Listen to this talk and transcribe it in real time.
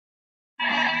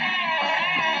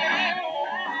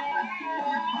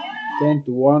10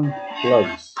 to 1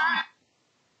 plugs.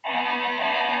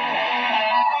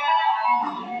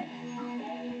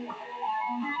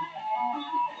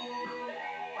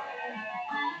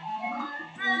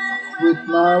 With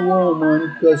my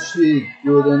woman, 'cause she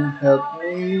couldn't help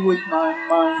me with my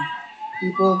mind.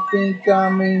 People think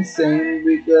I'm insane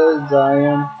because I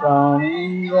am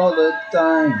frowning all the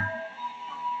time.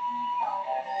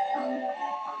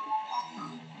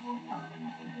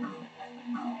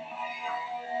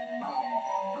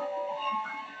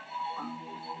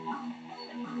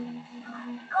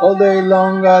 All day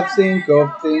long I think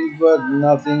of things, but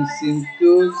nothing seems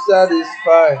to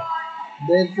satisfy.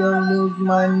 They don't lose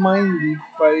my mind if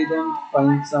I don't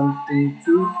find something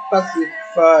to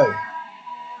pacify.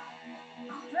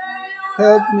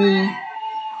 Help me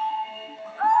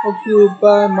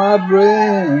occupy my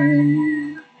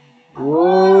brain.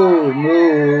 Oh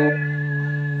no.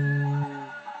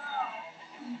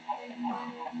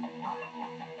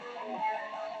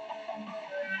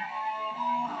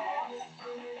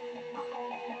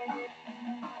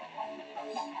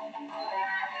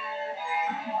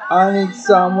 I need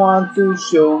someone to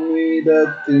show me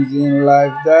the things in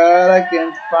life that I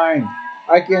can't find.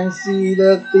 I can see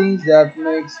the things that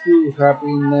makes true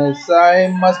happiness. I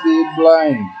must be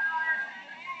blind.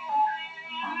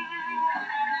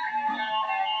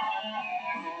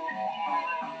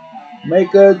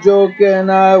 Make a joke and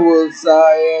I will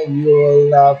sigh, and you will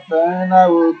laugh and I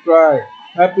will cry.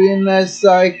 Happiness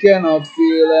I cannot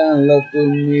feel, and love to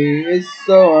me is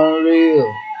so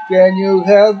unreal. Can you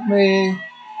help me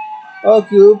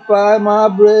occupy my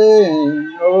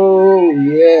brain? Oh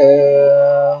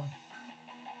yeah.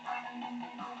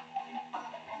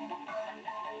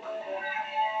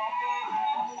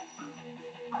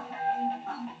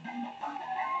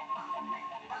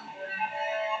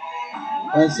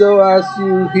 And so as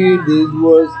you hear these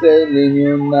words telling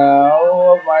you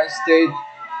now of my state,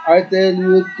 I tell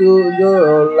you to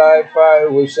your life I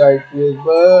wish I could,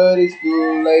 but it's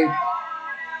too late.